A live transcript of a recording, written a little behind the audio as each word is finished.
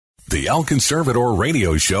The El Conservador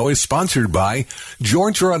radio show is sponsored by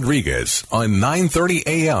George Rodriguez on 9:30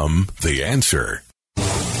 a.m. The Answer.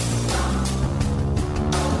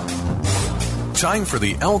 Time for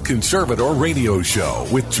the El Conservador radio show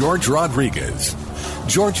with George Rodriguez.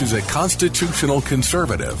 George is a constitutional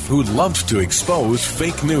conservative who loves to expose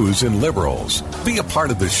fake news and liberals. Be a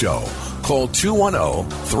part of the show. Call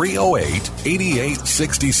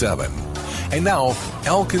 210-308-8867. And now,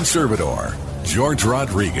 El Conservador, George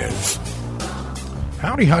Rodriguez.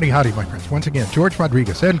 Howdy, howdy, howdy, my friends. Once again, George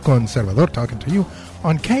Rodriguez, El Conservador, talking to you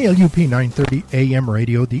on KLUP 930 AM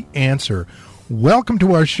Radio, The Answer. Welcome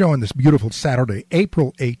to our show on this beautiful Saturday,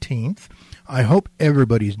 April 18th. I hope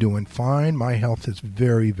everybody's doing fine. My health is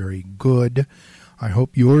very, very good. I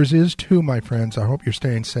hope yours is too, my friends. I hope you're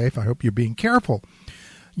staying safe. I hope you're being careful.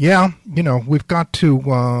 Yeah, you know, we've got to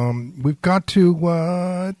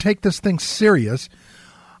take this thing serious.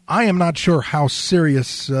 I am not sure how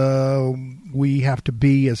serious we have to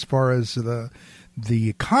be as far as the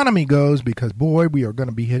economy goes, because boy, we are going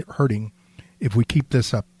to be hurting if we keep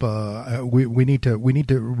this up. We need to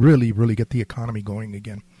really get the economy going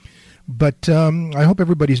again. But I hope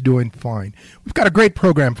everybody's doing fine. We've got a great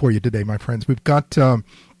program for you today, my friends. We've got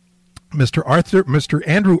Mr.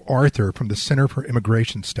 Andrew Arthur from the Center for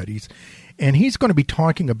Immigration Studies, and he's going to be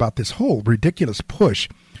talking about this whole ridiculous push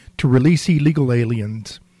to release illegal alien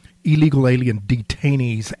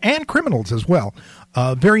detainees and criminals as well.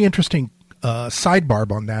 Very interesting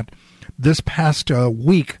sidebar on that. This past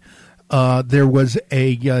week, there was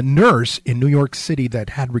a nurse in New York City that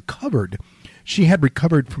had recovered. She had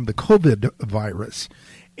recovered from the COVID virus.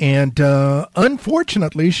 And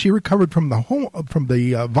unfortunately, she recovered from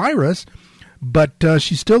the virus, but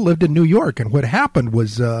she still lived in New York. And what happened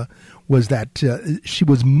was that she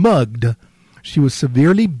was mugged. She was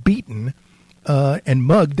severely beaten and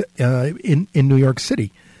mugged in New York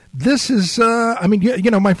City. This is,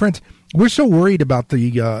 you know, my friends, we're so worried about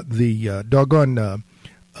the doggone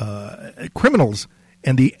criminals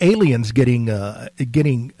and the aliens getting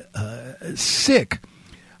sick.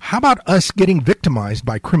 How about us getting victimized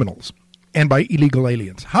by criminals and by illegal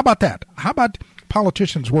aliens? How about that? How about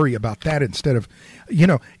politicians worry about that instead of, you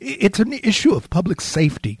know, it's an issue of public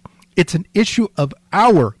safety. It's an issue of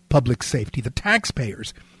our public safety, the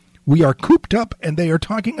taxpayers. We are cooped up and they are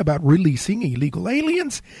talking about releasing illegal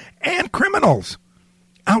aliens and criminals.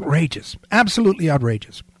 Outrageous. Absolutely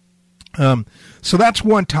outrageous. So that's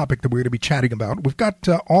one topic that we're going to be chatting about. We've got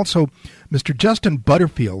also Mr. Justin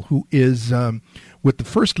Butterfield, who is with the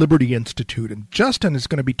First Liberty Institute. And Justin is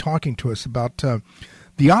going to be talking to us about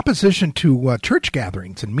the opposition to church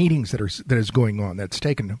gatherings and meetings that is going on, that's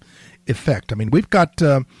taken effect. I mean, we've got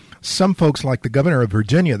some folks like the governor of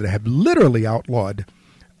Virginia that have literally outlawed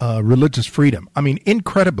religious freedom. I mean,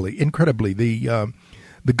 incredibly, the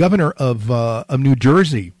governor of New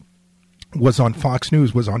Jersey was on Fox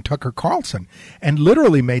News, was on Tucker Carlson, and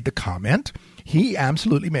literally made the comment, he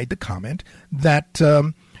absolutely made the comment that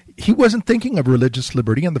he wasn't thinking of religious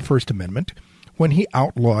liberty and the First Amendment when he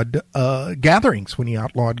outlawed gatherings,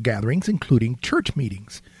 including church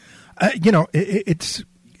meetings. You know, it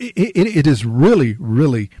is really,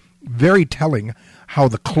 really very telling how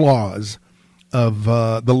the claws of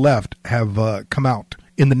the left have come out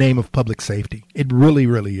in the name of public safety. It really,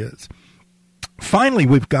 really is. Finally,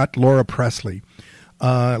 we've got Laura Presley.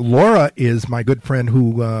 Laura is my good friend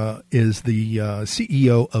who is the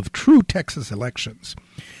CEO of True Texas Elections.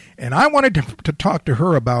 And I wanted to talk to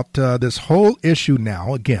her about this whole issue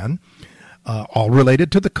now, again, all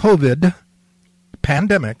related to the COVID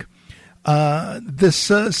pandemic, this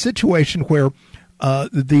situation where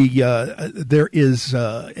there is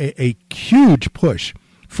a huge push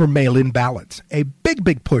for mail-in ballots, a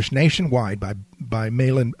big push nationwide by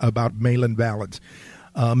mail-in ballots.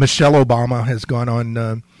 Michelle Obama has gone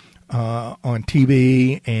on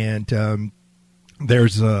TV, and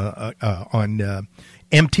there's on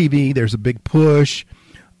MTV. There's a big push.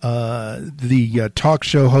 The talk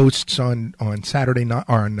show hosts on Saturday night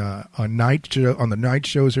on the night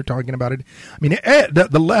shows are talking about it. I mean,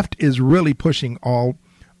 the left is really pushing all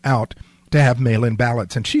out to have mail-in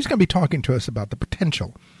ballots, and she's going to be talking to us about the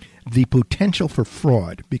potential for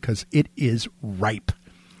fraud, because it is ripe.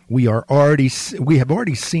 We have already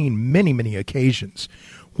seen many occasions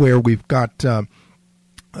where we've got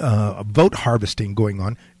vote harvesting going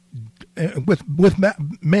on with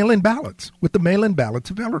mail-in ballots, with the mail-in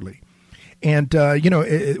ballots of elderly. And,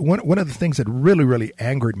 one of the things that really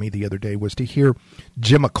angered me the other day was to hear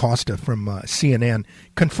Jim Acosta from CNN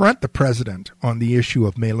confront the president on the issue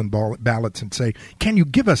of mail-in ballots and say, can you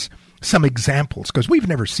give us some examples? Because we've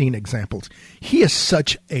never seen examples. He is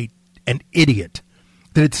such an idiot.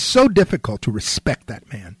 that it's so difficult to respect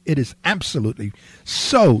that man. It is absolutely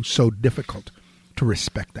so difficult to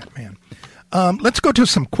respect that man. Let's go to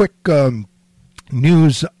some quick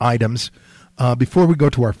news items before we go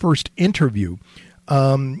to our first interview.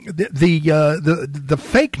 The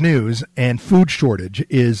fake news and food shortage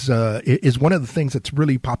is one of the things that's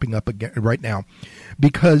really popping up again right now,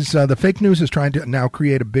 because the fake news is trying to now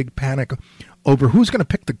create a big panic over who's going to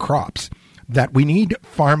pick the crops. That we need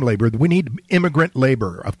farm labor, we need immigrant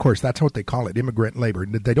labor. Of course, that's what they call it, immigrant labor.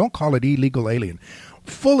 They don't call it illegal alien.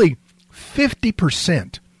 Fully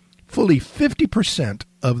 50%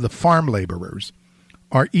 of the farm laborers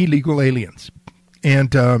are illegal aliens.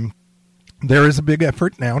 And there is a big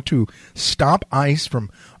effort now to stop ICE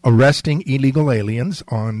from arresting illegal aliens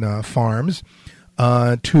on farms,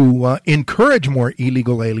 to encourage more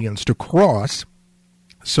illegal aliens to cross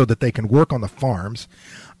so that they can work on the farms.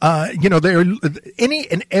 There are any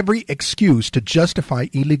and every excuse to justify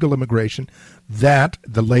illegal immigration. That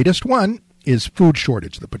the latest one is food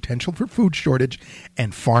shortage, the potential for food shortage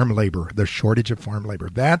and farm labor, the shortage of farm labor.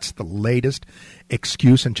 That's the latest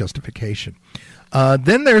excuse and justification.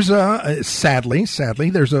 Then there's sadly,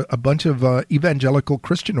 there's a bunch of evangelical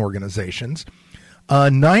Christian organizations,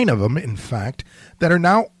 9 of them, in fact, that are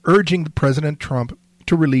now urging President Trump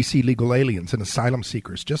to release illegal aliens and asylum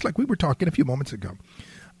seekers, just like we were talking a few moments ago.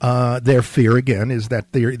 Their fear, again, is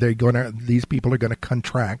that these people are going to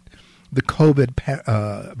contract the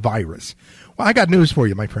COVID virus. Well, I got news for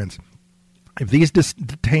you, my friends. If these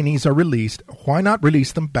detainees are released, why not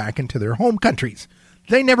release them back into their home countries?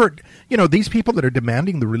 They never, these people that are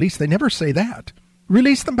demanding the release, they never say that.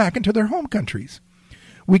 Release them back into their home countries.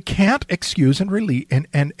 We can't excuse and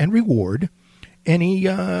reward any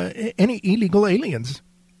illegal aliens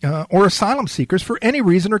or asylum seekers for any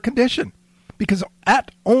reason or condition, because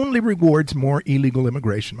that only rewards more illegal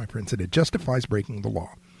immigration, my friends, and it justifies breaking the law.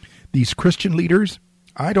 These Christian leaders,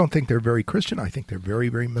 I don't think they're very Christian. I think they're very,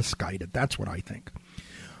 very misguided. That's what I think.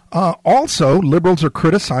 Also, liberals are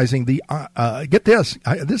criticizing the. Get this.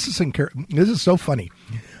 This is so funny.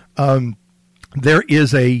 There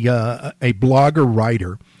is a blogger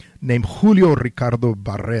writer named Julio Ricardo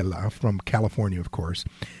Barrela from California, of course,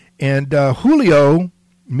 and Julio.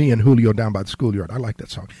 Me and Julio down by the schoolyard. I like that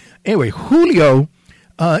song. Anyway, Julio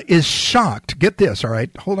is shocked. Get this, all right?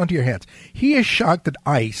 Hold on to your hats. He is shocked that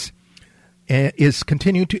ICE is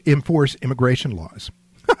continuing to enforce immigration laws.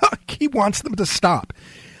 He wants them to stop.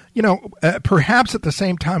 Perhaps at the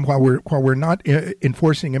same time, while we're not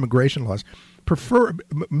enforcing immigration laws,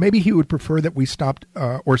 maybe he would prefer that we stopped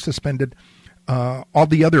or suspended all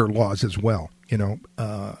the other laws as well.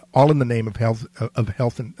 All in the name of health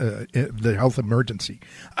and the health emergency.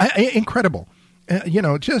 Incredible.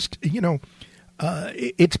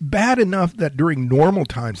 It's bad enough that during normal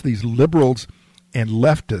times, these liberals and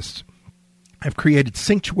leftists have created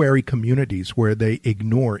sanctuary communities where they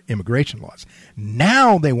ignore immigration laws.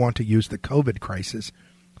 Now they want to use the COVID crisis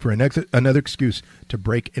for another excuse to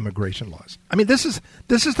break immigration laws. I mean, this is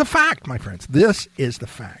the fact, my friends. This is the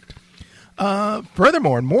fact.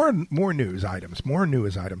 Furthermore, more news items.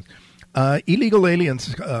 Illegal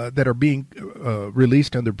aliens that are being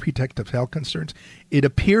released under pretext of health concerns. It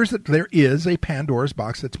appears that there is a Pandora's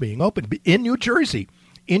box that's being opened in New Jersey.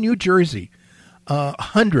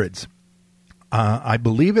 Hundreds. I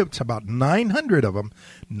believe it's about 900 of them.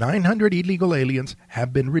 900 illegal aliens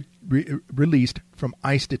have been released from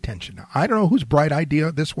ICE detention. Now, I don't know whose bright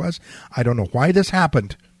idea this was. I don't know why this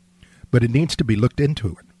happened, but it needs to be looked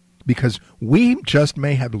into it. Because we just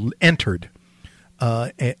may have entered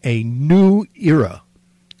a new era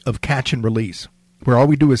of catch and release, where all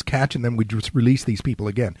we do is catch and then we just release these people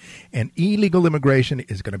again. And illegal immigration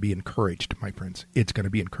is going to be encouraged, my friends. It's going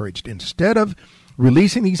to be encouraged. Instead of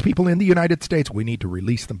releasing these people in the United States, we need to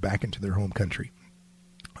release them back into their home country.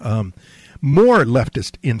 More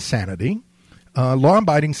leftist insanity.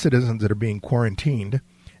 Law-abiding citizens that are being quarantined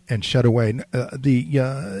and shut away. The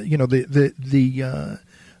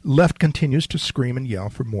left continues to scream and yell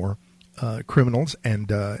for more criminals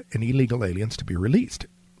and illegal aliens to be released.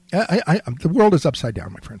 The world is upside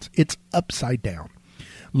down, my friends. It's upside down.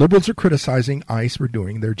 Liberals are criticizing ICE for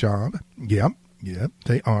doing their job. Yep,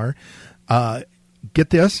 they are. Get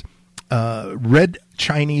this. Red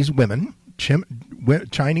Chinese women,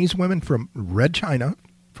 Chinese women from Red China,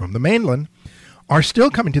 from the mainland, are still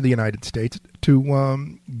coming to the United States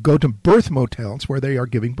to go to birth motels where they are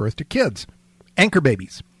giving birth to kids, anchor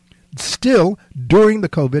babies. Still during the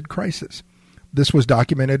COVID crisis. This was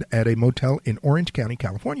documented at a motel in Orange County,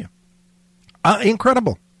 California.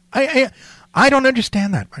 Incredible. I don't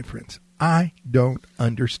understand that, my friends. I don't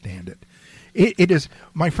understand it. It is,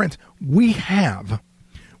 my friends, we have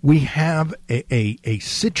We have a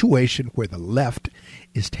situation where the left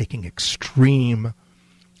is taking extreme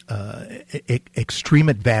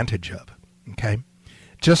advantage of. Okay,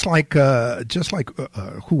 just like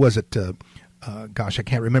who was it? Gosh, I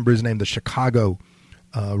can't remember his name. The Chicago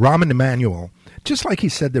Rahm Emanuel. Just like he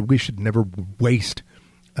said that we should never waste.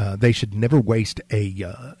 They should never waste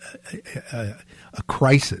a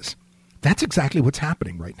crisis. That's exactly what's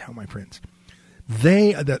happening right now, my friends.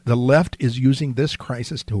 The left is using this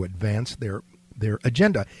crisis to advance their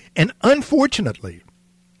agenda. And unfortunately,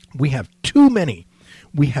 we have too many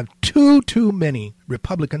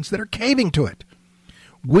Republicans that are caving to it.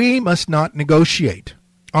 We must not negotiate.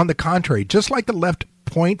 On the contrary, just like the left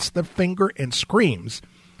points the finger and screams,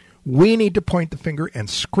 we need to point the finger and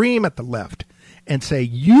scream at the left and say,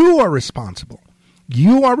 you are responsible.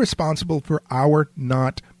 You are responsible for our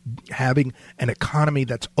not having an economy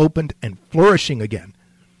that's opened and flourishing again.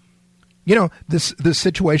 You know, this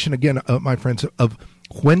situation again, my friends, of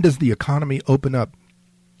when does the economy open up?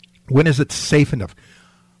 When is it safe enough?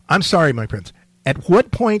 I'm sorry, my friends. At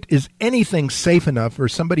what point is anything safe enough for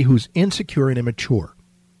somebody who's insecure and immature,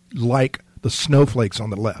 like the snowflakes on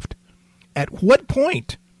the left? At what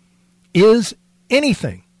point is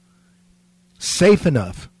anything safe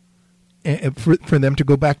enough for them to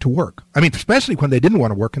go back to work? I mean, especially when they didn't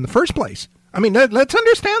want to work in the first place. I mean, let's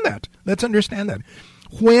understand that. Let's understand that.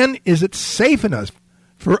 When is it safe enough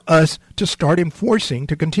for us to start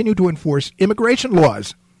to continue to enforce immigration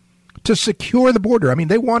laws to secure the border? I mean,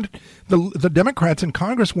 they want, the Democrats in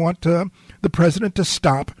Congress want the president to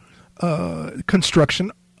stop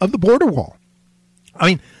construction of the border wall. I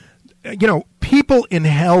mean, you know, people in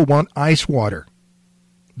hell want ice water.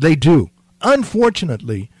 They do.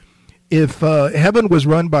 Unfortunately, if heaven was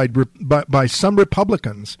run by some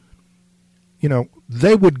Republicans, you know,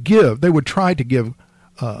 they would try to give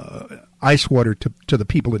ice water to the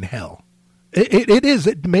people in hell.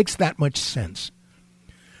 It makes that much sense.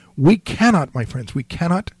 We cannot, my friends,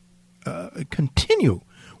 continue.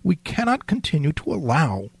 We cannot continue to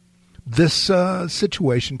allow this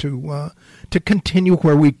situation to continue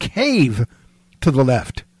where we cave to the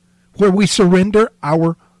left, where we surrender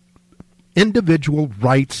our individual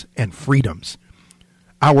rights and freedoms,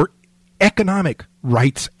 our economic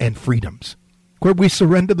rights and freedoms, where we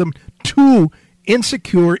surrender them to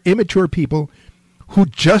insecure, immature people who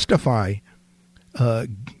justify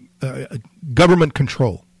government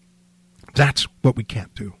control. That's what we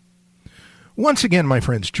can't do. Once again, my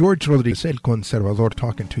friends, George Rodriquez, El Conservador,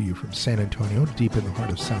 talking to you from San Antonio, deep in the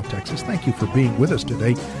heart of South Texas. Thank you for being with us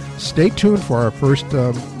today. Stay tuned for our first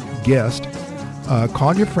guest.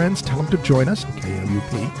 Call your friends, tell them to join us,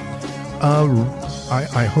 KLUP.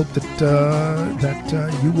 I hope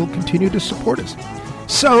that you will continue to support us.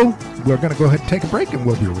 So we're going to go ahead and take a break, and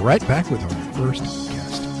we'll be right back with our first guest.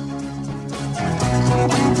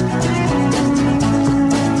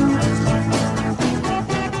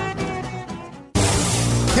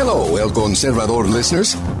 Hello, El Conservador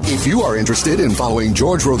listeners. If you are interested in following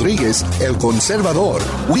George Rodriquez, El Conservador,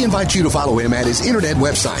 we invite you to follow him at his internet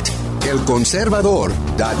website,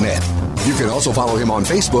 elconservador.net. You can also follow him on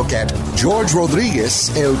Facebook at George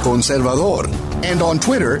Rodriquez El Conservador and on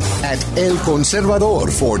Twitter at El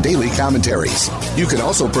Conservador for daily commentaries. You can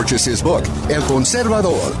also purchase his book, El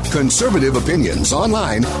Conservador, Conservative Opinions,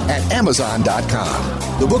 online at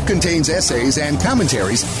Amazon.com. The book contains essays and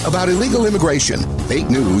commentaries about illegal immigration, fake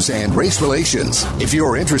news, and race relations. If you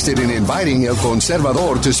are interested in inviting El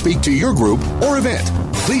Conservador to speak to your group or event,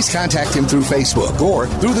 please contact him through Facebook or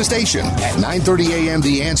through the station at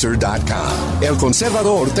 930amtheanswer.com. El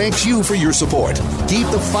Conservador thanks you for your support. Keep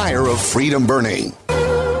the fire of freedom burning.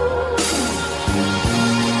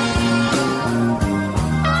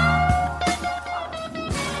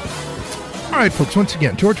 All right, folks, once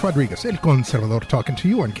again, George Rodriquez, El Conservador, talking to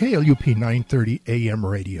you on KLUP 930 AM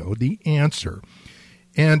radio, The Answer.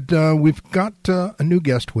 And we've got a new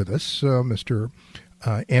guest with us, Mr.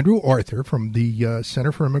 Andrew Arthur from the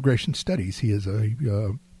Center for Immigration Studies. He is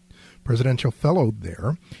a presidential fellow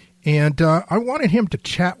there. And I wanted him to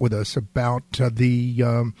chat with us about the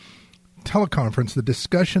teleconference, the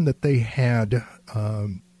discussion that they had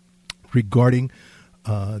regarding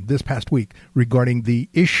this past week, regarding the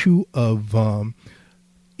issue of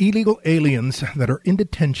illegal aliens that are in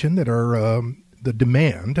detention, that are the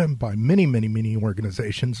demand by many, many, many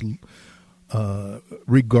organizations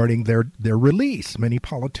regarding their release. Many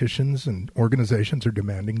politicians and organizations are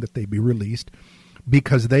demanding that they be released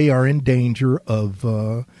because they are in danger of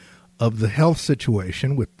the health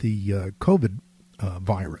situation with the COVID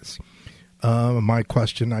virus. My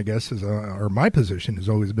question, I guess, is, or my position has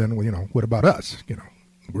always been, well, you know, what about us? You know,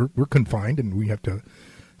 we're confined and we have to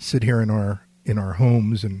sit here in our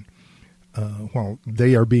homes and while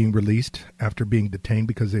they are being released after being detained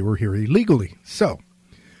because they were here illegally. So,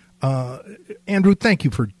 Andrew, thank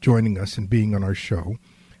you for joining us and being on our show.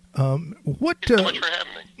 Thanks so much for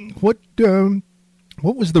having me.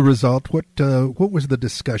 What was the result? What was the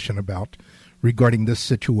discussion about regarding this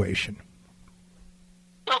situation?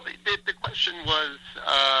 Well, the question was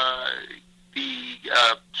the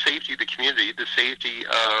safety of the community. The safety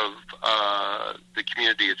of the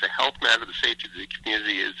community is a health matter. The safety of the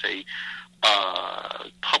community is a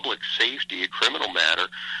public safety, a criminal matter,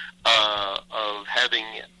 of having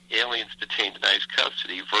aliens detained in ICE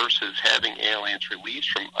custody versus having aliens released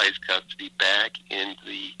from ICE custody back into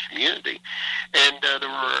the community. And there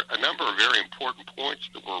were a number of very important points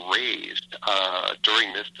that were raised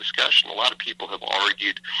during this discussion. A lot of people have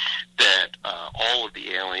argued that all of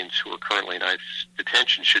the aliens who are currently in ICE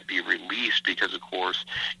detention should be released because, of course,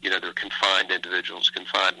 they're confined individuals,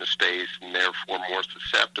 confined in a space, and therefore more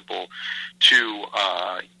susceptible to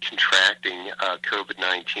contracting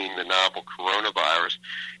COVID-19, the novel coronavirus.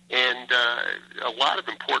 And a lot of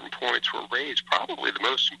important points were raised. Probably the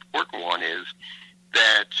most important one is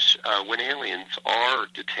that when aliens are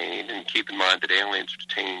detained, and keep in mind that aliens are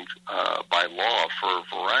detained by law for a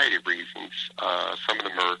variety of reasons. Some of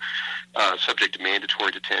them are subject to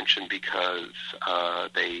mandatory detention because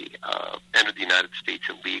they entered the United States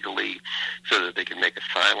illegally so that they can make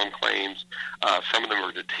asylum claims. Some of them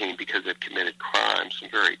are detained because they've committed crimes, some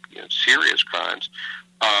very serious crimes.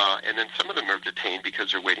 And then some of them are detained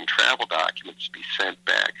because they're waiting travel documents to be sent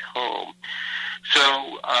back home.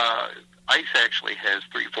 So ICE actually has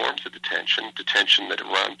three forms of detention: detention that it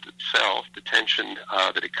runs itself, detention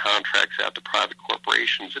that it contracts out to private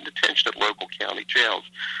corporations, and detention at local county jails,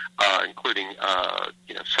 including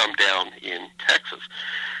some down in Texas.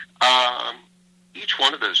 Each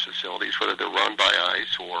one of those facilities, whether they're run by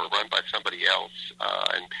ICE or run by somebody else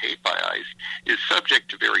and paid by ICE, is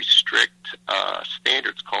subject to very strict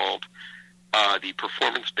standards called the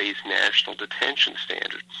Performance-Based National Detention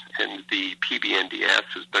Standards. And the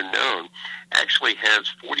PBNDS, as they're known, actually has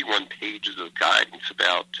 41 pages of guidance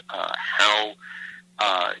about how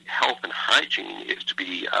health and hygiene is to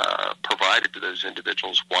be provided to those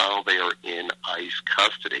individuals while they are in ICE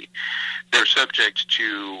custody. They're subject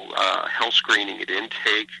to health screening at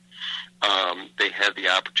intake. They have the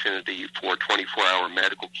opportunity for 24-hour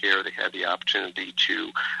medical care. They have the opportunity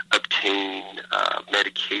to obtain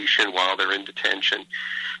medication while they're in detention.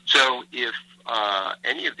 So if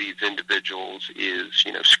any of these individuals is,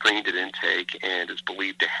 screened at intake and is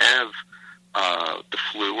believed to have the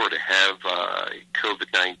flu or to have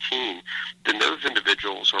COVID-19, then those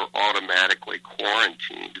individuals are automatically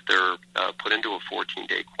quarantined. They're put into a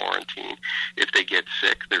 14-day quarantine. If they get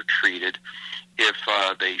sick, they're treated. If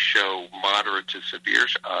they show moderate to severe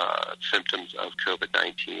symptoms of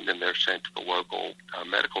COVID-19, then they're sent to the local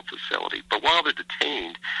medical facility. But while they're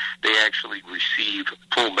detained, they actually receive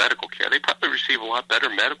full medical care. They probably receive a lot better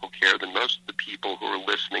medical care than most of the people who are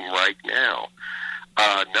listening right now.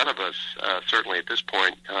 None of us, certainly at this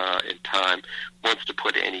point in time, wants to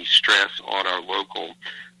put any stress on our local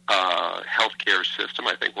healthcare system.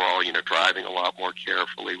 I think we're all, driving a lot more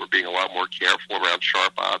carefully. We're being a lot more careful around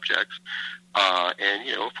sharp objects. And,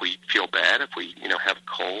 if we feel bad, if we, have a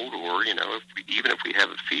cold or, even if we have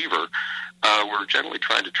a fever, we're generally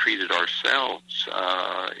trying to treat it ourselves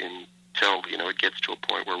until, it gets to a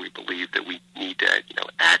point where we believe that we need to,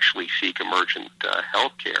 actually seek emergent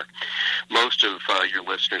health care. Most of your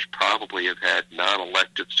listeners probably have had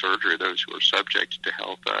non-elective surgery. Those who are subject to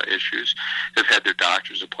health issues have had their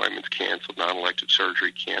doctor's appointments canceled, non-elective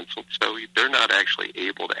surgery canceled. So they're not actually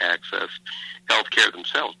able to access health care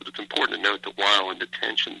themselves. But it's important to note that while in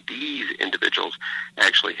detention, these individuals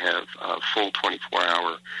actually have full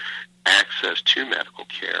 24-hour access to medical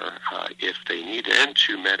care if they need it, and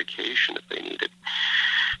to medication if they need it.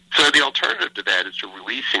 So the alternative to that is to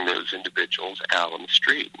releasing those individuals out on the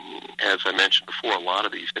street. And as I mentioned before, a lot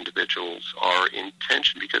of these individuals are in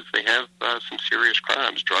detention because they have some serious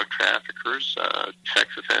crimes, drug traffickers, sex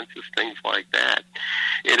offenses, things like that.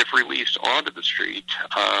 And if released onto the street,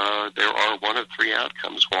 there are one of three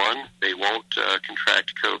outcomes. One, they won't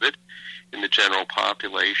contract COVID in the general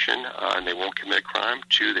population, and they won't commit a crime.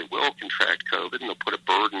 Two, they will contract COVID, and they'll put a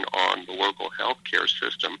burden on the local health care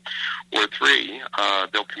system. Or three,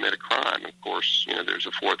 they'll commit a crime. Of course, there's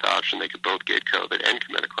a fourth option. They could both get COVID and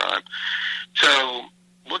commit a crime. So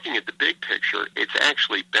looking at the big picture, exposure, it's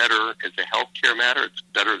actually better as a healthcare matter, it's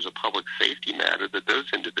better as a public safety matter that those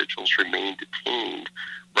individuals remain detained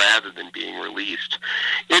rather than being released.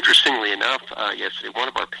 Interestingly enough, yesterday, one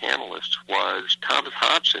of our panelists was Thomas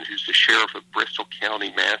Hodgson, who's the sheriff of Bristol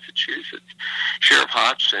County, Massachusetts. Sheriff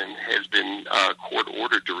Hodgson has been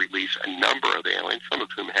court-ordered to release a number of aliens, some of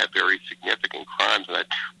whom have very significant crimes. And I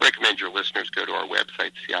recommend your listeners go to our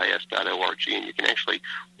website, cis.org, and you can actually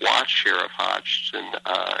watch Sheriff Hodgson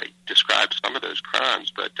describe some of those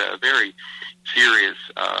crimes, but very serious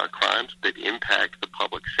crimes that impact the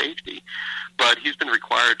public safety. But he's been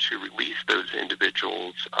required to release those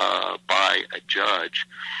individuals by a judge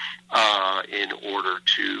in order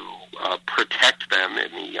to protect them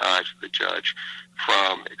in the eyes of the judge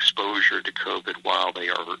from exposure to COVID while they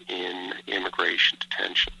are in immigration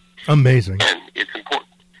detention. Amazing. And it's important.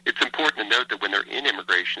 It's important to note that when they're in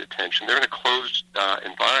immigration detention, they're in a closed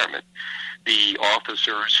environment. The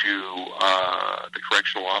officers the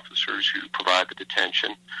correctional officers who provide the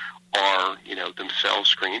detention are, themselves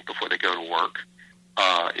screened before they go to work.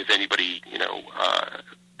 If anybody,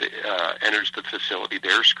 enters the facility,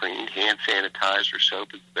 they're screened. Hand sanitizer,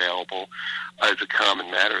 soap is available as a common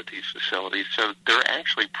matter at these facilities. So they're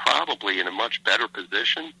actually probably in a much better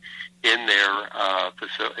position in their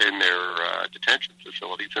detention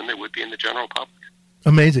facilities than they would be in the general public.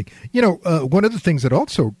 Amazing. One of the things that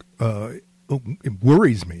also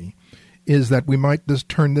worries me is that we might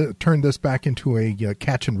turn this back into a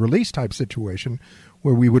catch and release type situation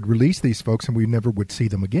where we would release these folks and we never would see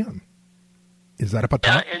them again. Is that a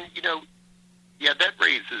potential? Yeah, that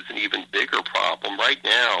raises an even bigger problem. Right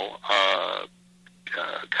now,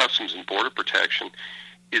 Customs and Border Protection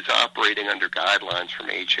is operating under guidelines from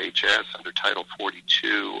HHS under Title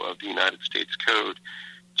 42 of the United States Code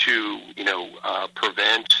to,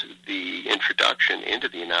 prevent the introduction into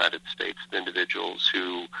the United States of individuals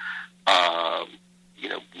who,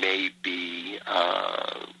 may be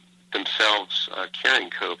themselves carrying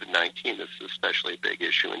COVID-19. This is especially a big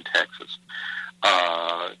issue in Texas,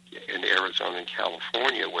 in Arizona and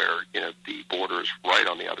California, where, the border is right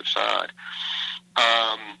on the other side.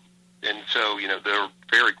 And so, they're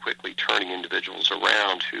very quickly turning individuals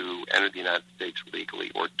around who enter the United States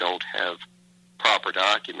illegally or don't have proper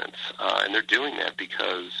documents. And they're doing that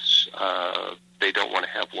because they don't want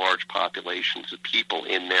to have large populations of people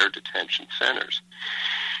in their detention centers.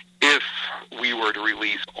 If we were to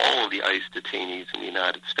release all of the ICE detainees in the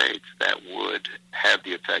United States, that would have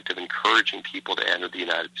the effect of encouraging people to enter the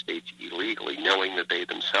United States illegally, knowing that they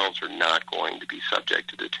themselves are not going to be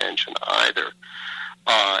subject to detention either.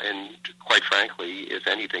 And quite frankly, if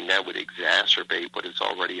anything, that would exacerbate what is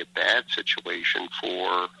already a bad situation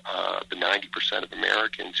for the 90% of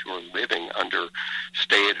Americans who are living under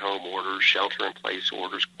stay-at-home orders, shelter-in-place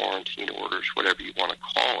orders, quarantine orders, whatever you want to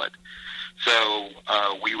call it. So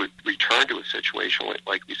we would return to a situation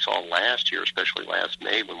like we saw last year, especially last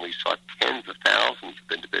May, when we saw tens of thousands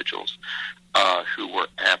of individuals who were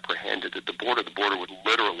apprehended at the border. The border would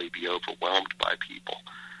literally be overwhelmed by people.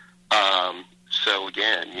 So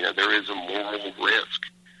again, there is a moral risk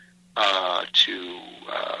to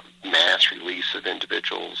mass release of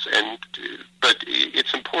individuals, but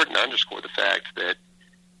it's important to underscore the fact that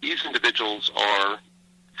these individuals are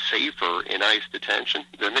safer in ICE detention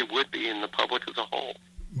than they would be in the public as a whole.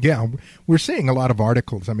 Yeah, we're seeing a lot of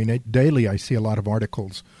articles. I mean, daily I see a lot of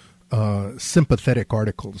articles, sympathetic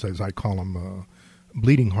articles, as I call them,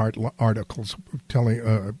 bleeding heart articles, telling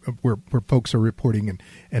where folks are reporting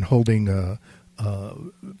and holding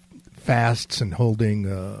fasts and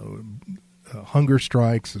holding hunger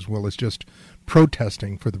strikes, as well as just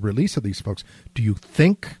protesting for the release of these folks. Do you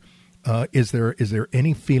think is there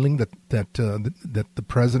any feeling that the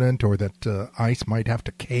president or that ICE might have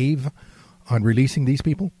to cave on releasing these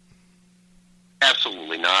people?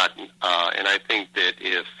 Absolutely not. And I think that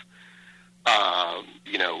if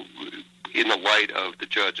in the light of the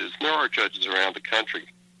judges, and there are judges around the country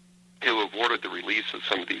who have ordered the release of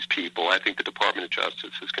some of these people, I think the Department of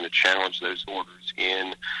Justice is going to challenge those orders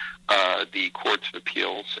in the courts of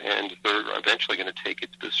appeals, and they're eventually going to take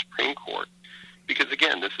it to the Supreme Court. Because,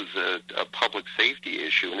 again, this is a public safety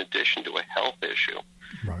issue in addition to a health issue.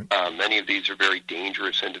 Right. Many of these are very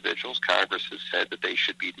dangerous individuals. Congress has said that they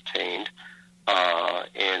should be detained.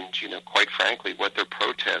 And, quite frankly, what they're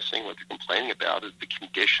protesting, what they're complaining about is the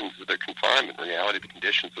conditions of their confinement. In reality, the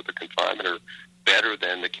conditions of their confinement are better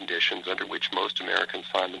than the conditions under which most Americans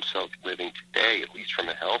find themselves living today, at least from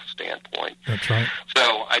a health standpoint. That's right.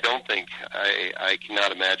 So I don't think, I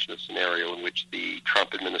cannot imagine a scenario in which the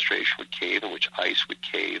Trump administration would cave, in which ICE would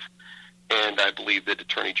cave, And I believe that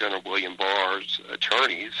Attorney General William Barr's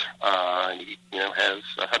attorneys, and he has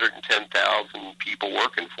 110,000 people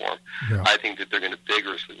working for him. Yeah. I think that they're going to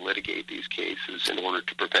vigorously litigate these cases in order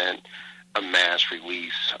to prevent a mass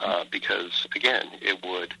release, because, again, it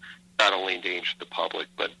would not only endanger the public,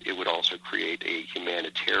 but it would also create a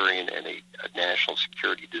humanitarian and a national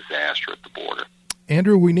security disaster at the border.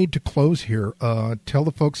 Andrew, we need to close here. Tell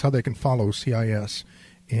the folks how they can follow CIS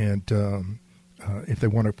and if they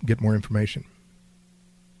want to get more information.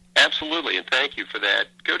 Absolutely, and thank you for that.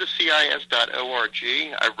 Go to CIS.org.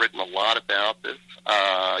 I've written a lot about this.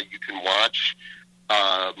 You can watch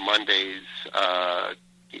Monday's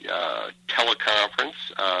teleconference,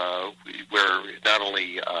 where not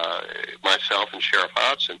only myself and Sheriff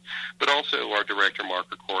Hodson, but also our director, Mark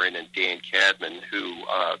Krikorian, and Dan Cadman, who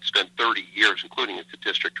spent 30 years, including as the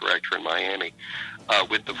district director in Miami,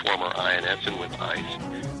 with the former INS and with ICE,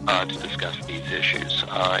 to discuss these issues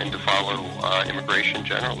and to follow immigration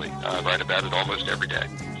generally. I write about it almost every day.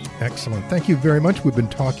 Excellent. Thank you very much. We've been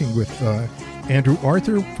talking with Andrew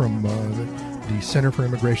Arthur from the Center for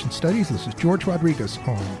Immigration Studies. This is George Rodriguez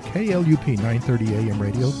on KLUP 930 AM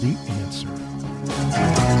Radio, The Answer.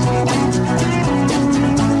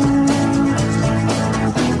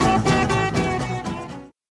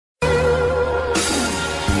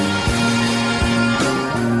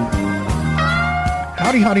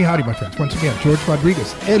 Howdy, my friends. Once again, George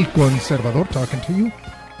Rodriguez, El Conservador, talking to you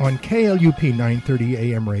on KLUP 930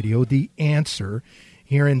 AM Radio, The Answer,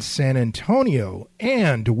 here in San Antonio.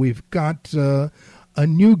 And we've got a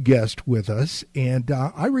new guest with us, and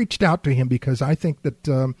I reached out to him because I think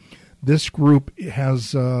that this group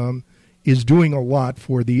is doing a lot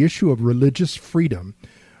for the issue of religious freedom.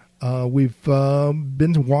 We've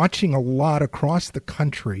been watching a lot across the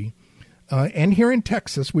country, and here in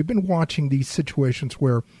Texas, we've been watching these situations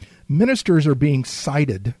where ministers are being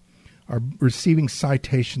cited, are receiving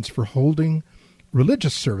citations for holding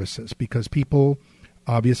religious services because people,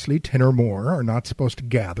 obviously 10 or more, are not supposed to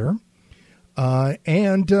gather.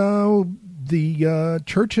 And the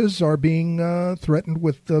churches are being threatened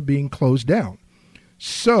with being closed down.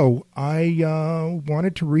 So I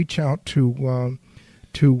wanted to reach out to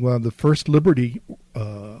the First Liberty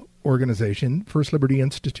organization, First Liberty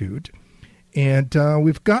Institute, and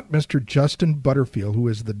we've got Mr. Justin Butterfield, who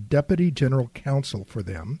is the Deputy General Counsel for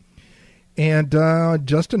them. And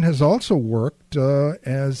Justin has also worked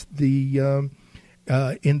as the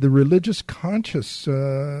in the Religious Conscience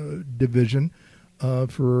Division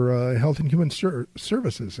for Health and Human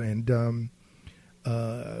Services. And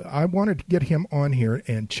I wanted to get him on here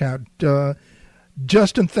and chat.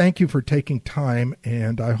 Justin, thank you for taking time,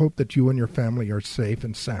 and I hope that you and your family are safe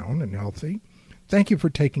and sound and healthy. Thank you for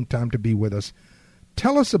taking time to be with us.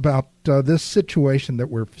 Tell us about this situation that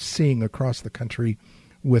we're seeing across the country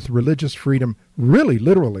with religious freedom really,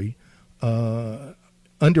 literally,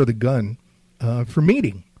 under the gun for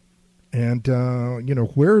meeting. And,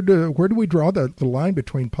 where do we draw the line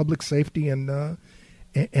between public safety and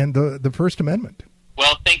the First Amendment?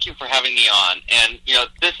 Well, thank you for having me on. And,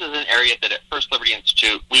 this is an area that at First Liberty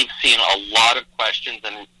Institute, we've seen a lot of questions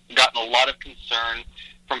and gotten a lot of concern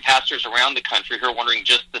from pastors around the country who are wondering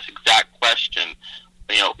just this exact question.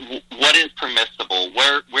 What is permissible?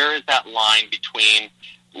 Where is that line between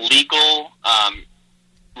legal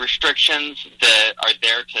restrictions that are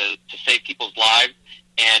there to save people's lives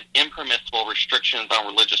and impermissible restrictions on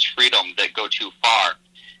religious freedom that go too far?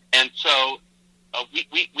 And so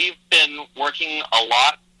we've been working a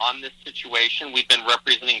lot on this situation. We've been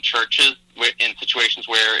representing churches in situations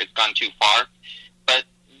where it's gone too far. But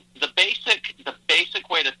the basic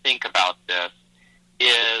way to think about this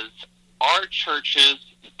is, are churches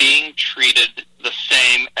being treated the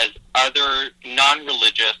same as other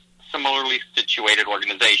non-religious, similarly situated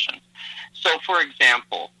organizations? So, for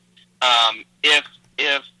example, if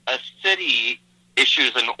a city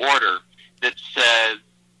issues an order that says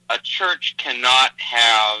a church cannot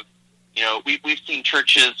have, we've seen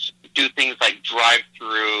churches do things like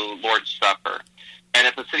drive-through Lord's Supper. And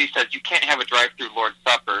if the city says you can't have a drive-through Lord's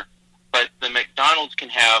Supper, but the McDonald's can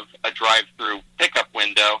have a drive-through pickup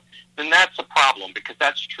window, then that's a problem, because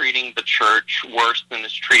that's treating the church worse than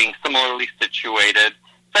it's treating similarly situated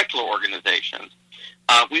secular organizations.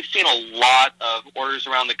 We've seen a lot of orders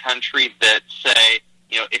around the country that say,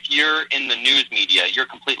 if you're in the news media, you're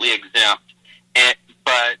completely exempt.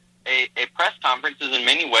 But a press conference is in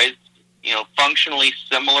many ways, functionally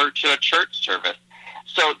similar to a church service.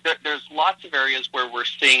 So there's lots of areas where we're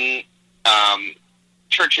seeing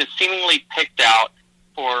churches seemingly picked out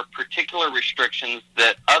for particular restrictions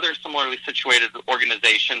that other similarly situated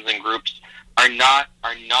organizations and groups are not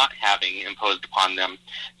having imposed upon them.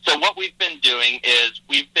 So what we've been doing is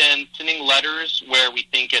we've been sending letters where we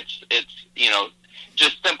think it's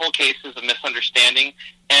just simple cases of misunderstanding,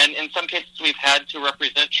 and in some cases we've had to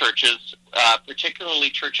represent churches,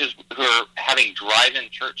 particularly churches who are having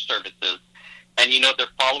drive-in church services. And they're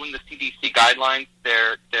following the CDC guidelines.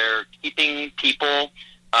 They're keeping people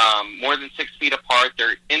more than 6 feet apart.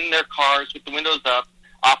 They're in their cars with the windows up,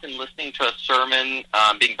 often listening to a sermon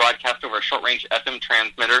being broadcast over a short-range FM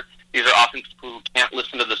transmitter. These are often people who can't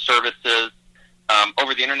listen to the services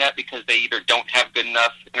over the internet because they either don't have good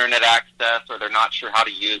enough internet access or they're not sure how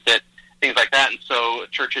to use it, things like that. And so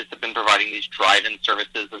churches have been providing these drive-in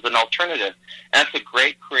services as an alternative. And that's a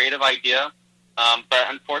great creative idea, but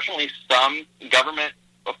unfortunately some government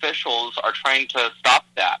officials are trying to stop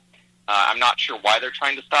that. I'm not sure why they're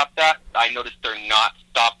trying to stop that. I noticed they're not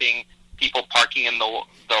stopping people parking in the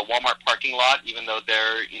Walmart parking lot, even though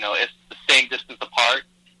they're, it's the same distance apart.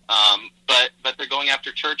 But they're going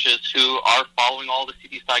after churches who are following all the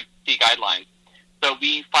CDC guidelines. So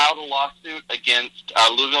we filed a lawsuit against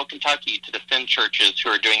Louisville, Kentucky to defend churches who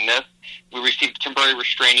are doing this. We received a temporary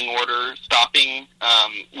restraining order stopping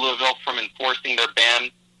Louisville from enforcing their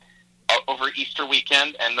ban over Easter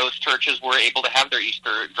weekend, and those churches were able to have their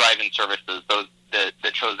Easter drive-in services, those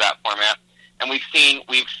that chose that format. And we've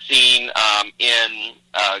seen in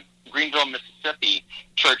Greenville, Mississippi,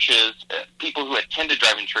 churches, people who attended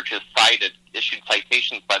drive-in churches issued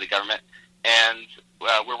citations by the government, and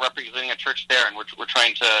we're representing a church there, and we're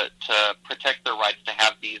trying to protect their rights to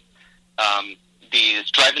have these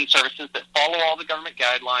drive-in services that follow all the government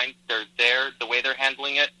guidelines. They're there. The way they're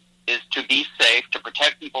handling it is to be safe, to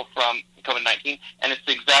protect people from COVID-19, and it's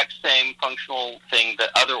the exact same functional thing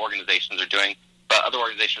that other organizations are doing, but other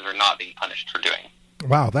organizations are not being punished for doing.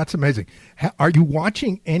 Wow, that's amazing. Are you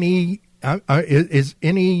watching any, is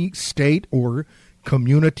any state or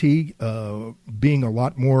community being a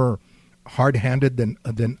lot more hard-handed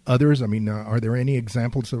than others? I mean, are there any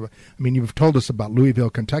examples of, you've told us about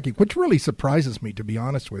Louisville, Kentucky, which really surprises me, to be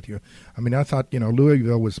honest with you. I mean, I thought,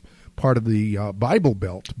 Louisville was part of the Bible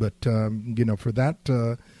Belt, but,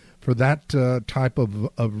 for that type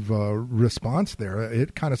of response there,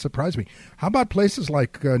 it kind of surprised me. How about places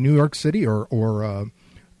like New York City or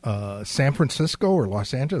San Francisco or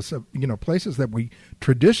Los Angeles, places that we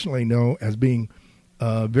traditionally know as being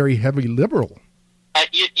very heavily liberal?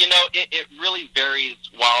 It really varies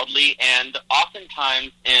wildly, and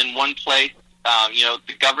oftentimes in one place,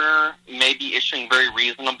 the governor may be issuing very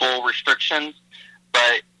reasonable restrictions,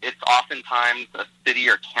 but it's oftentimes a city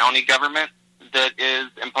or county government that is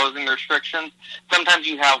imposing the restrictions. Sometimes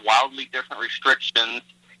you have wildly different restrictions,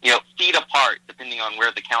 feet apart, depending on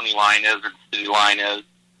where the county line is or the city line is.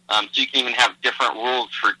 So you can even have different rules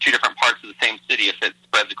for two different parts of the same city if it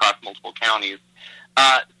spreads across multiple counties.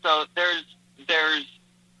 So there's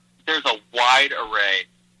a wide array,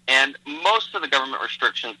 and most of the government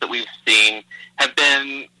restrictions that we've seen have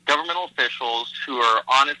been governmental officials who are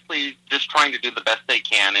honestly just trying to do the best they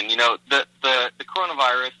can. And the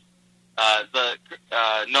coronavirus, the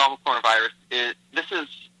novel coronavirus, this is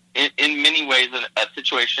in many ways a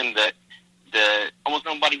situation that almost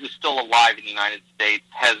nobody who's still alive in the United States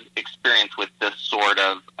has experience with this sort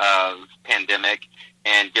of pandemic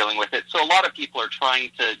and dealing with it. So a lot of people are trying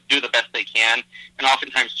to do the best they can, and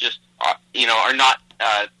oftentimes just are not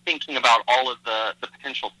thinking about all of the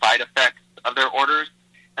potential side effects of their orders.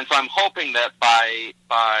 And so I'm hoping that by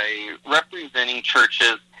representing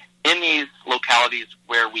churches in these localities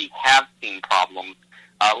where we have seen problems,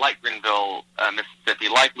 like Greenville, Mississippi,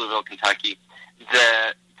 like Louisville, Kentucky,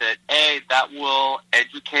 that will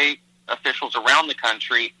educate officials around the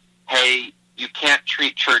country, hey, you can't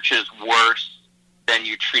treat churches worse than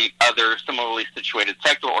you treat other similarly situated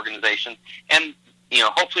secular organizations. And,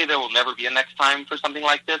 hopefully there will never be a next time for something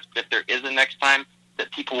like this, but if there is a next time,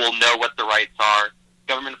 that people will know what the rights are,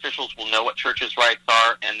 government officials will know what churches' rights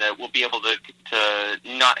are, and that we'll be able to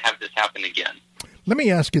not have this happen again. Let me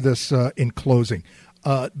ask you this in closing.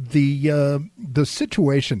 The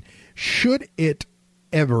situation, should it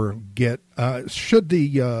ever get, should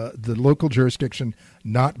the local jurisdiction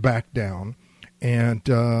not back down and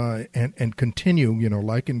continue,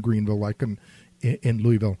 like in Greenville, like in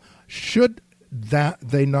Louisville, should that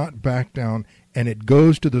they not back down and it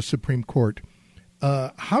goes to the Supreme Court,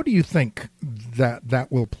 how do you think that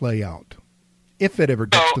will play out, if it ever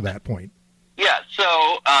gets to that point? Yeah,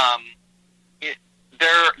 so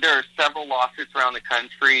there are several lawsuits around the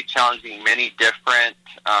country challenging many different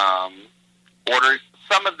orders.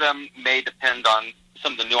 Some of them may depend on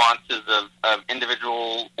some of the nuances of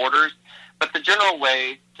individual orders. But the general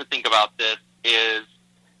way to think about this is,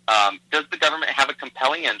 does the government have a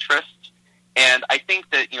compelling interest? And I think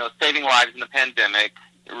that, saving lives in the pandemic,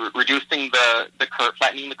 reducing the curve,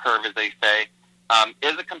 flattening the curve, as they say,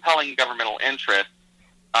 is a compelling governmental interest.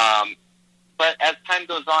 But as time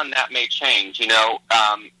goes on, that may change.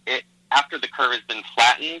 After the curve has been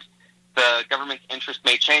flattened, the government's interest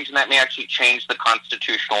may change, and that may actually change the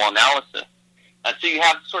constitutional analysis. So you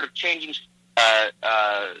have sort of changing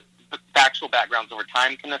factual backgrounds over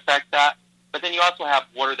time can affect that. But then you also have,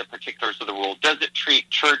 what are the particulars of the rule? Does it treat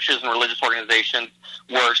churches and religious organizations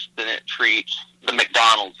worse than it treats the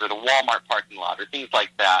McDonald's or the Walmart parking lot or things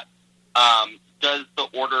like that? Does the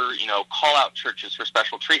order, call out churches for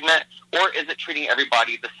special treatment, or is it treating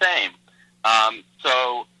everybody the same?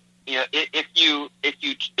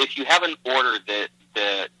 If you have an order that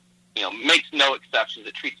makes no exceptions,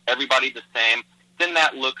 it treats everybody the same, then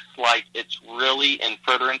that looks like it's really in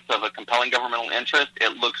furtherance of a compelling governmental interest.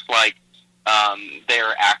 It looks like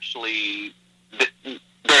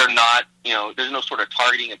they're not, there's no sort of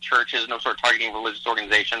targeting of churches, no sort of targeting of religious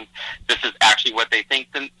organizations. This is actually what they think,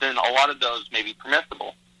 then a lot of those may be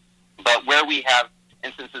permissible. But where we have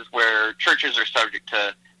instances where churches are subject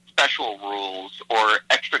to special rules or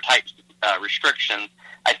extra type restrictions,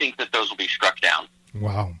 I think that those will be struck down.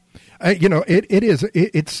 Wow.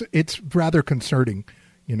 It's rather concerning,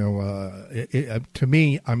 to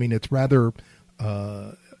me. I mean, it's rather,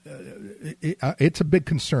 it's a big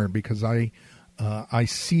concern because I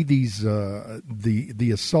see these,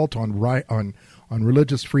 the assault on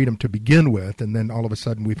religious freedom to begin with. And then all of a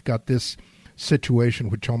sudden we've got this situation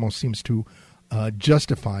which almost seems to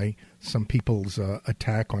justify some people's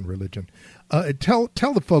attack on religion. Tell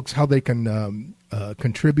the folks how they can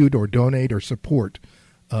contribute or donate or support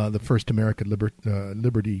the First American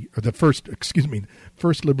Liberty, or the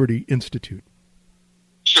First Liberty Institute.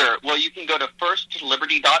 Sure. Well, you can go to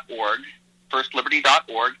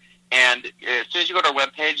firstliberty.org, and as soon as you go to our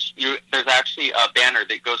webpage, there's actually a banner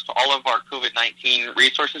that goes to all of our COVID-19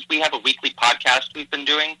 resources. We have a weekly podcast we've been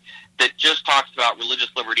doing that just talks about religious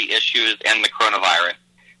liberty issues and the coronavirus.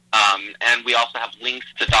 And we also have links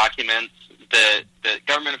to documents that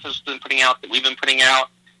government officials have been putting out, that we've been putting out.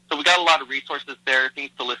 So we got a lot of resources there,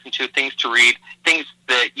 things to listen to, things to read, things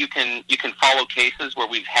that you can follow cases where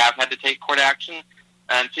we have had to take court action,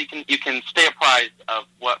 and so you can stay apprised of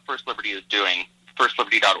what First Liberty is doing.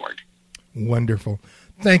 FirstLiberty.org. Wonderful.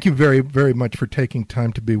 Thank you very, very much for taking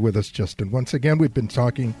time to be with us, Justin. Once again, we've been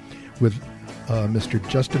talking with Mr.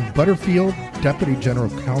 Justin Butterfield, Deputy General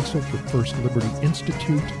Counsel for First Liberty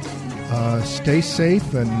Institute. Stay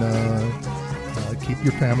safe and keep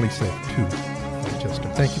your family safe, too,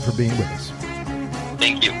 Justin. Thank you for being with us.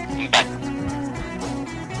 Thank you. Bye.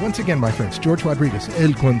 Once again, my friends, George Rodriquez,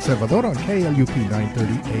 El Conservador on KLUP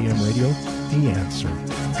 930 AM Radio, The Answer.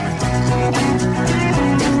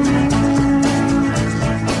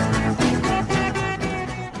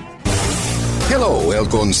 Hello, El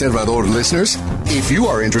Conservador listeners. If you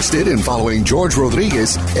are interested in following George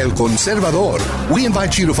Rodriquez, El Conservador, we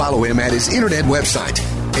invite you to follow him at his internet website,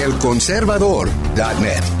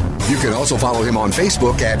 elconservador.net. You can also follow him on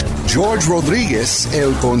Facebook at George Rodriquez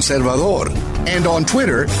El Conservador and on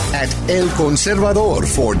Twitter at El Conservador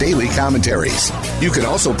for daily commentaries. You can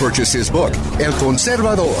also purchase his book, El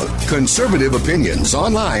Conservador, Conservative Opinions,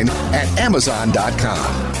 online at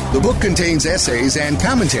Amazon.com. The book contains essays and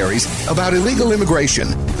commentaries about illegal immigration,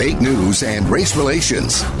 fake news, and race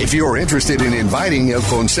relations. If you are interested in inviting El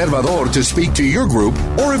Conservador to speak to your group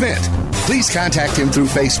or event, please contact him through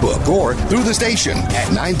Facebook or through the station at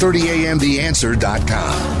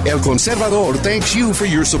 930amtheanswer.com. El Conservador thanks you for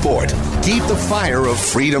your support. Keep the fire of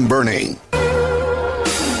freedom burning.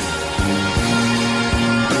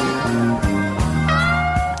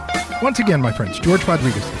 Once again, my friends, George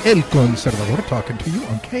Rodriquez, El Conservador, talking to you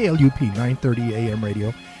on KLUP 930 AM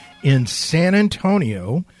radio in San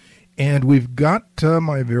Antonio. And we've got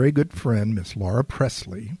my very good friend, Miss Laura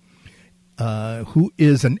Presley, who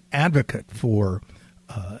is an advocate for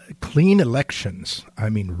clean elections. I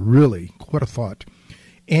mean, really, what a thought.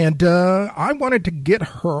 And I wanted to get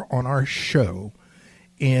her on our show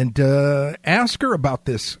and ask her about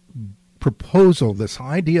this proposal, this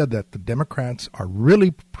idea that the Democrats are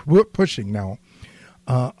really pushing now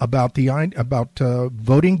about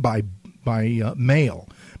voting by mail,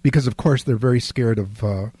 because of course they're very scared of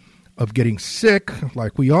getting sick,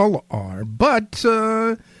 like we all are. But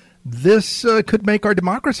this could make our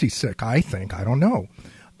democracy sick, I think. I don't know.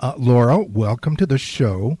 Laura, welcome to the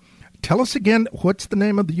show. Tell us again, what's the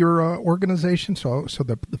name of your organization, so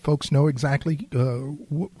that the folks know exactly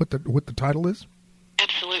what the title is?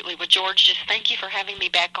 Absolutely. Well, George, just thank you for having me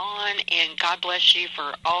back on, and God bless you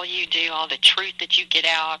for all you do, all the truth that you get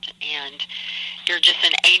out, and you're just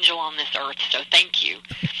an angel on this earth, so thank you.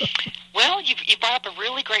 Well, you brought up a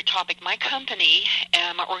really great topic. My company,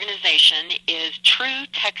 my organization, is True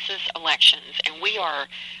Texas Elections, and our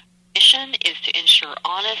mission is to ensure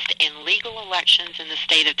honest and legal elections in the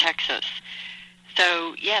state of Texas.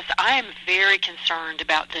 So, yes, I am very concerned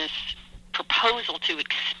about this proposal to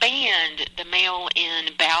expand the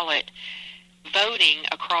mail-in ballot voting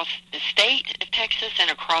across the state of Texas and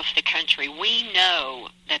across the country. We know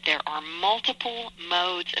that there are multiple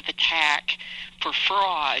modes of attack for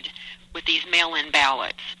fraud with these mail-in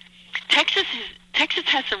ballots. Texas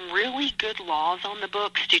has some really good laws on the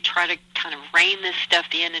books to try to kind of rein this stuff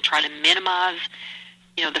in and try to minimize,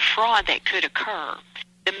 the fraud that could occur.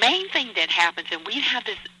 The main thing that happens, and we have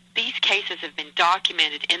these cases have been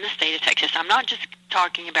documented in the state of Texas. I'm not just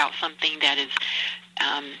talking about something that is,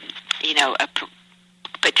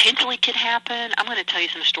 potentially could happen. I'm going to tell you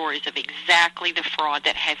some stories of exactly the fraud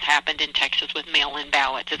that has happened in Texas with mail-in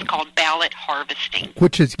ballots. It's called ballot harvesting.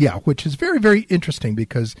 Which is very, very interesting,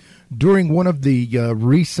 because during one of the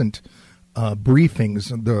recent briefings,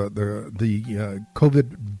 the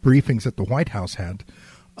COVID briefings that the White House had,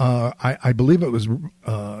 I believe it was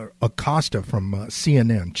Acosta from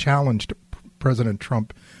CNN challenged President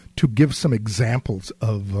Trump to give some examples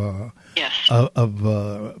of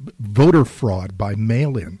voter fraud by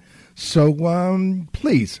mail-in. So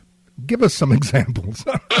please give us some examples.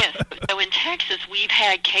 Yes. So in Texas, we've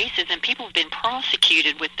had cases, and people have been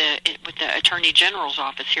prosecuted with the Attorney General's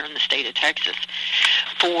office here in the state of Texas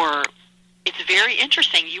for. It's very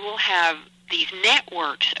interesting. You will have these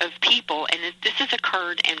networks of people, and this has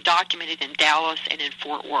occurred and documented in Dallas and in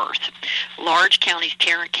Fort Worth, large counties,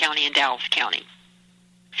 Tarrant County and Dallas County.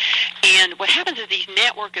 And what happens is these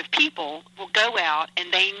network of people will go out,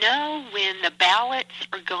 and they know when the ballots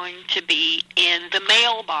are going to be in the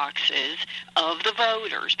mailboxes of the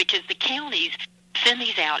voters, because the counties send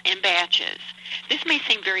these out in batches. This may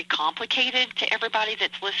seem very complicated to everybody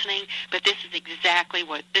that's listening, but this is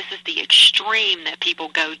this is the extreme that people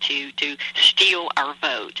go to steal our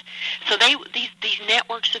vote. So these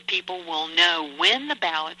networks of people will know when the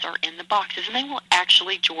ballots are in the boxes, and they will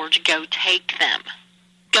actually, George, go take them.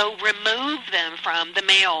 Go remove them from the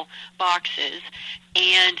mail boxes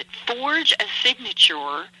and forge a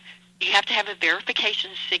signature. You have to have a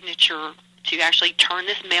verification signature to actually turn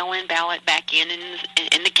this mail-in ballot back in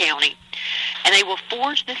the county. And they will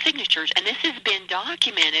forge the signatures. And this has been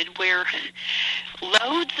documented where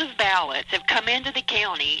loads of ballots have come into the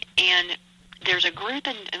county, and there's a group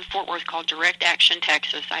in Fort Worth called Direct Action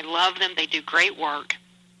Texas. I love them. They do great work.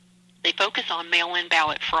 They focus on mail-in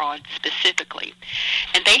ballot fraud specifically.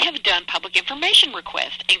 And they have done public information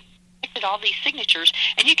requests and collected all these signatures,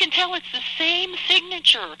 and you can tell it's the same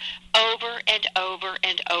signature over and over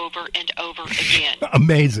and over and over again.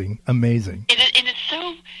 Amazing. And it's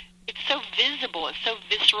so visible, it's so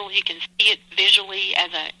visceral. You can see it visually as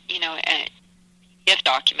a gift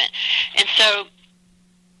document. And so,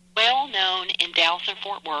 well known in Dallas and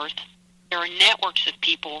Fort Worth, there are networks of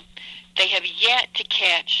people. They have yet to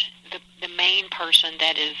catch the main person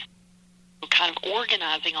that is kind of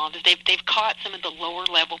organizing all this. They've caught some of the lower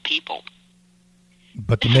level people.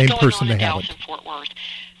 But the main person they haven't. Dallas and Fort Worth.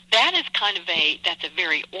 That is that's a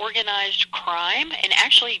very organized crime, and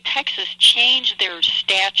actually Texas changed their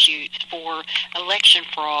statutes for election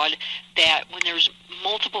fraud, that when there's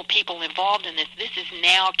multiple people involved in this is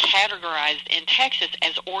now categorized in Texas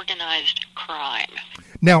as organized crime.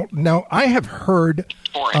 Now I have heard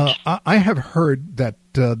that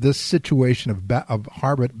this situation of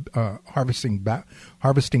harvesting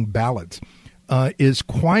ballots is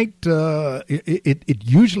quite. It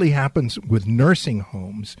usually happens with nursing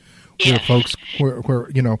homes, where folks,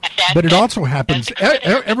 but it also happens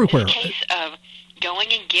everywhere. In the case of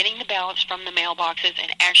going and getting the ballots from the mailboxes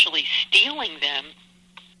and actually stealing them,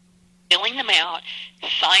 filling them out,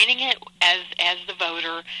 signing it as the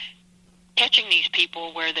voter, catching these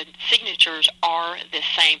people where the signatures are the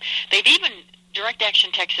same. They've even, Direct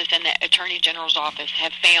Action Texas and the Attorney General's office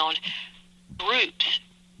have found groups.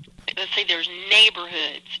 Let's say there's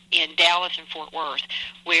neighborhoods in Dallas and Fort Worth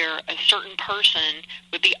where a certain person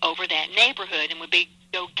would be over that neighborhood and would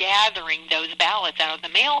go gathering those ballots out of the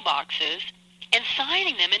mailboxes and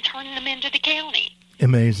signing them and turning them into the county.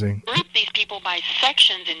 Amazing. Group these people by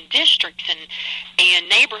sections and districts and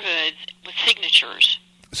neighborhoods with signatures.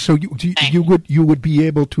 So you would be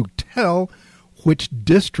able to tell which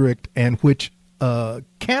district and which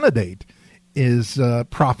candidate is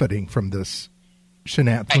profiting from this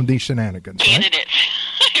from these shenanigans. Candidates.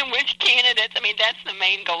 Which candidates? I mean, that's the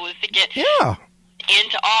main goal, is to get Yeah.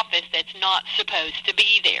 into office that's not supposed to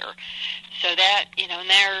be there. So that,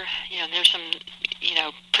 and there's some,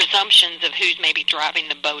 presumptions of who's maybe driving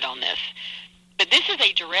the boat on this. But this is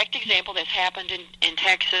a direct example that's happened in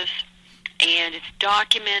Texas, and it's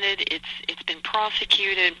documented. It's been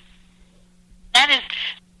prosecuted. That is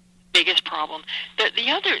the biggest problem. The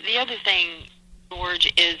other thing,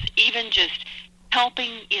 George, is even just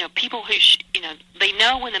helping, people who, they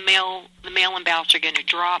know when the mail-in ballots are going to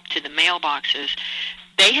drop to the mailboxes.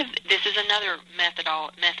 This is another method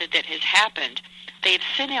that has happened. They have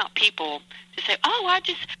sent out people to say,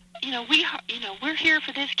 we're here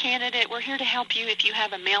for this candidate. We're here to help you if you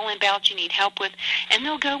have a mail-in ballot you need help with. And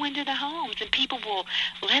they'll go into the homes, and people will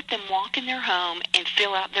let them walk in their home and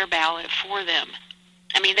fill out their ballot for them.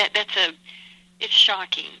 I mean, it's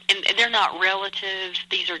shocking. And they're not relatives.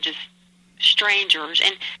 These are just strangers.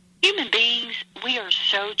 And human beings, we are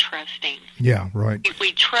so trusting. Yeah, right.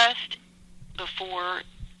 We trust before,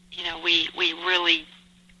 we really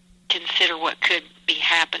consider what could be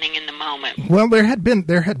happening in the moment. Well, there had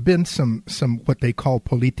been some what they call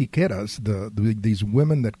politiqueras, these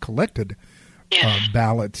women that collected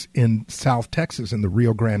ballots in South Texas in the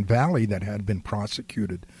Rio Grande Valley that had been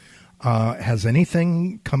prosecuted. Has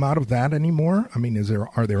anything come out of that anymore? I mean,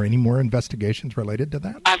 are there any more investigations related to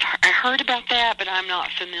that? I heard about that, but I'm not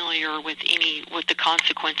familiar with what the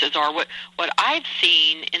consequences are. What I've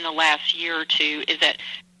seen in the last year or two is that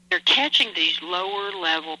they're catching these lower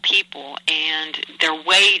level people, and they're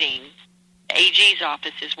waiting. The AG's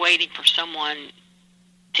office is waiting for someone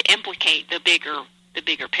to implicate the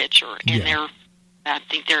bigger picture, and I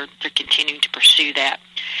think they're continuing to pursue that.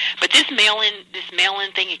 But this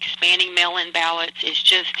mail-in thing, expanding mail-in ballots, is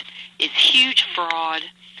huge fraud,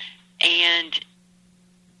 and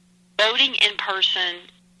voting in person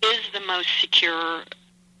is the most secure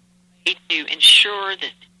way to ensure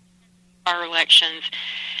that our elections,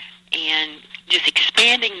 and just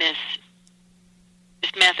expanding this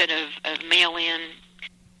method of mail-in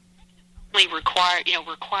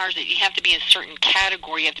requires that you have to be in a certain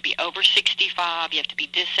category. You have to be over 65, you have to be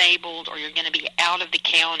disabled, or you're going to be out of the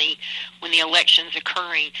county when the election's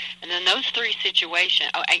occurring. And then those three situations,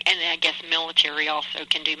 and I guess military also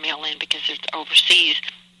can do mail-in because it's overseas.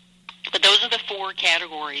 But those are the four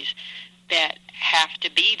categories that have to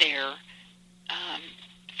be there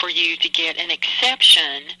for you to get an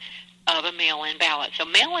exception of a mail-in ballot. So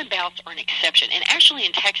mail-in ballots are an exception. And actually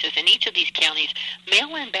in Texas, in each of these counties,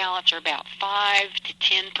 mail-in ballots are about 5 to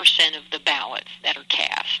 10% of the ballots that are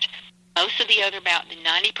cast. Most of the other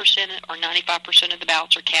 90% or 95% of the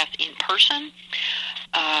ballots are cast in person,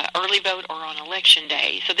 early vote, or on election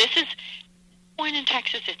day. So this is, point in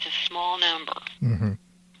Texas, it's a small number. Mm-hmm.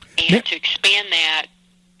 And to expand that,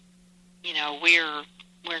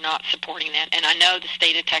 we're not supporting that. And I know the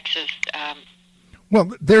state of Texas.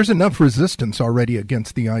 Well, there's enough resistance already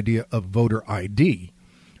against the idea of voter ID,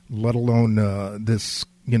 let alone this.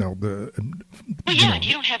 You don't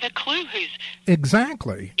have a clue who's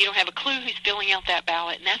exactly. You don't have a clue who's filling out that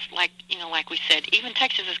ballot, and that's like we said. Even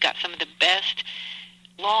Texas has got some of the best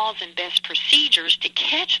laws and best procedures to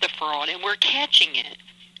catch the fraud, and we're catching it.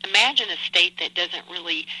 Imagine a state that doesn't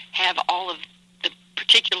really have all of the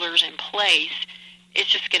particulars in place. It's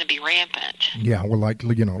just going to be rampant. Yeah, well, I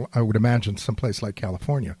would imagine someplace like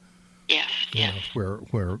California. Yes. Where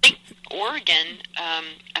I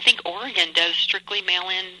think Oregon does strictly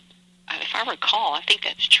mail-in. If I recall, I think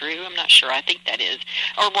that's true. I'm not sure. I think that is.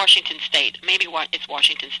 Or Washington State. Maybe it's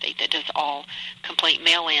Washington State that does all complete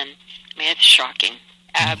mail-in. I mean, it's shocking.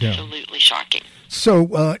 Absolutely shocking.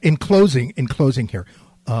 So, in closing here,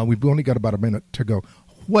 we've only got about a minute to go.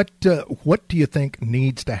 What do you think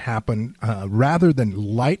needs to happen rather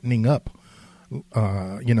than lightening up,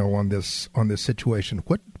 on this situation?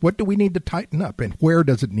 What do we need to tighten up, and where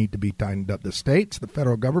does it need to be tightened up? The states, the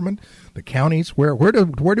federal government, the counties. Where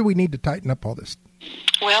do we need to tighten up all this?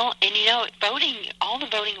 Well, and all the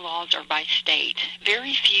voting laws are by state.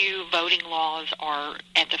 Very few voting laws are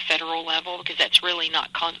at the federal level because that's really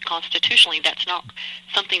not constitutionally. That's not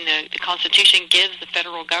something the Constitution gives the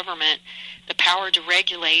federal government the power to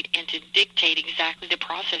regulate and to dictate exactly the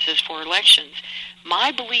processes for elections.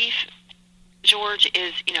 My belief, George,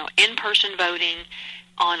 is in-person voting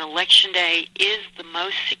on election day is the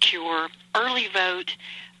most secure. Early vote,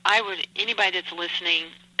 anybody that's listening,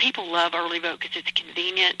 people love early vote because it's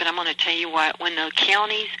convenient, but I'm going to tell you what, when the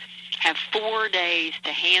counties have 4 days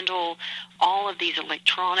to handle all of these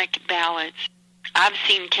electronic ballots, I've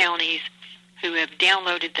seen counties who have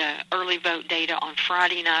downloaded the early vote data on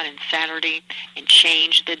Friday night and Saturday and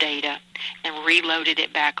changed the data and reloaded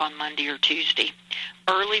it back on Monday or Tuesday.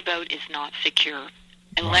 Early vote is not secure.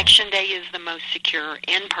 Election day is the most secure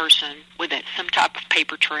in person with some type of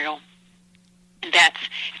paper trail. And that's,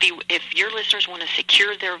 if your listeners want to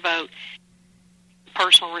secure their vote,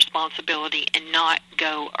 personal responsibility and not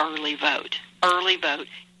go early vote. Early vote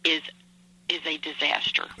is a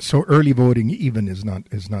disaster. So early voting even is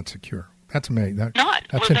not secure. That's amazing. That's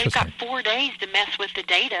they've got 4 days to mess with the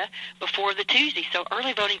data before the Tuesday. So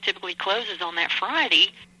early voting typically closes on that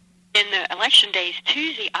Friday. In the election days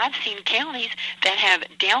Tuesday, I've seen counties that have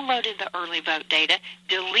downloaded the early vote data,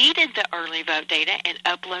 deleted the early vote data, and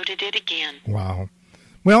uploaded it again. Wow.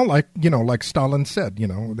 Well, like Stalin said,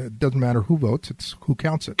 it doesn't matter who votes, it's who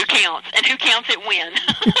counts it. Who counts, and who counts it when.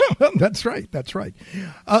 Well, that's right.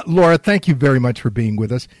 Laura, thank you very much for being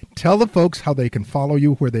with us. Tell the folks how they can follow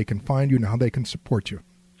you, where they can find you, and how they can support you.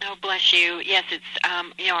 Oh, bless you. Yes, it's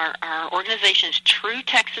our organization is True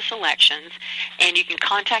Texas Elections, and you can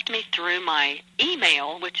contact me through my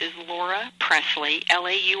email, which is Laura Pressley,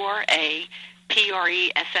 LauraPressley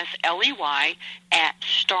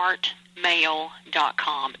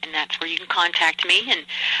 @startmail.com, and that's where you can contact me. And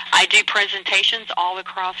I do presentations all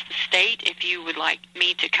across the state. If you would like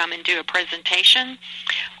me to come and do a presentation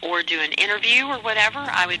or do an interview or whatever,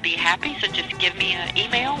 I would be happy. So just give me an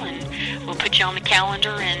email, and we'll put you on the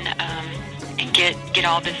calendar and get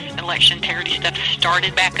all this election integrity stuff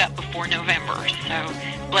started back up before November. So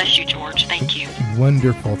bless you, George. Thank you.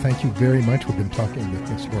 Wonderful. Thank you very much. We've been talking with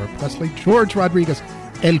Ms. Laura Pressley. George Rodriguez,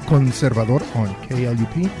 El Conservador on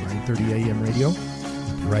KLUP, 930 AM radio.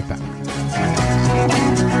 We'll be right back.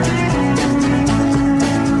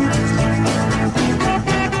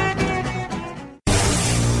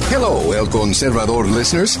 Hello, El Conservador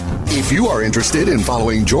listeners. If you are interested in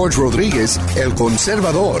following George Rodriguez, El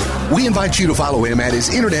Conservador, we invite you to follow him at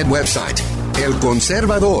his internet website,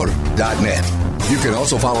 elconservador.net. You can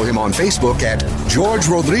also follow him on Facebook at George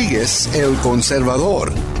Rodriguez El Conservador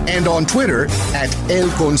and on Twitter at El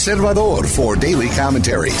Conservador for daily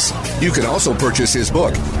commentaries. You can also purchase his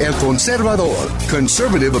book, El Conservador,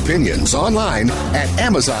 Conservative Opinions, online at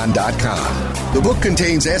Amazon.com. The book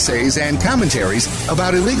contains essays and commentaries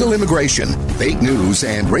about illegal immigration, fake news,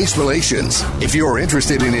 and race relations. If you are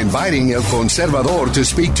interested in inviting El Conservador to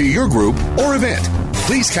speak to your group or event,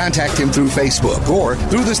 please contact him through Facebook or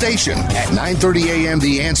through the station at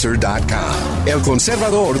 930amtheanswer.com. El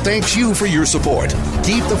Conservador thanks you for your support.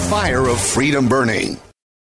 Keep the fire of freedom burning.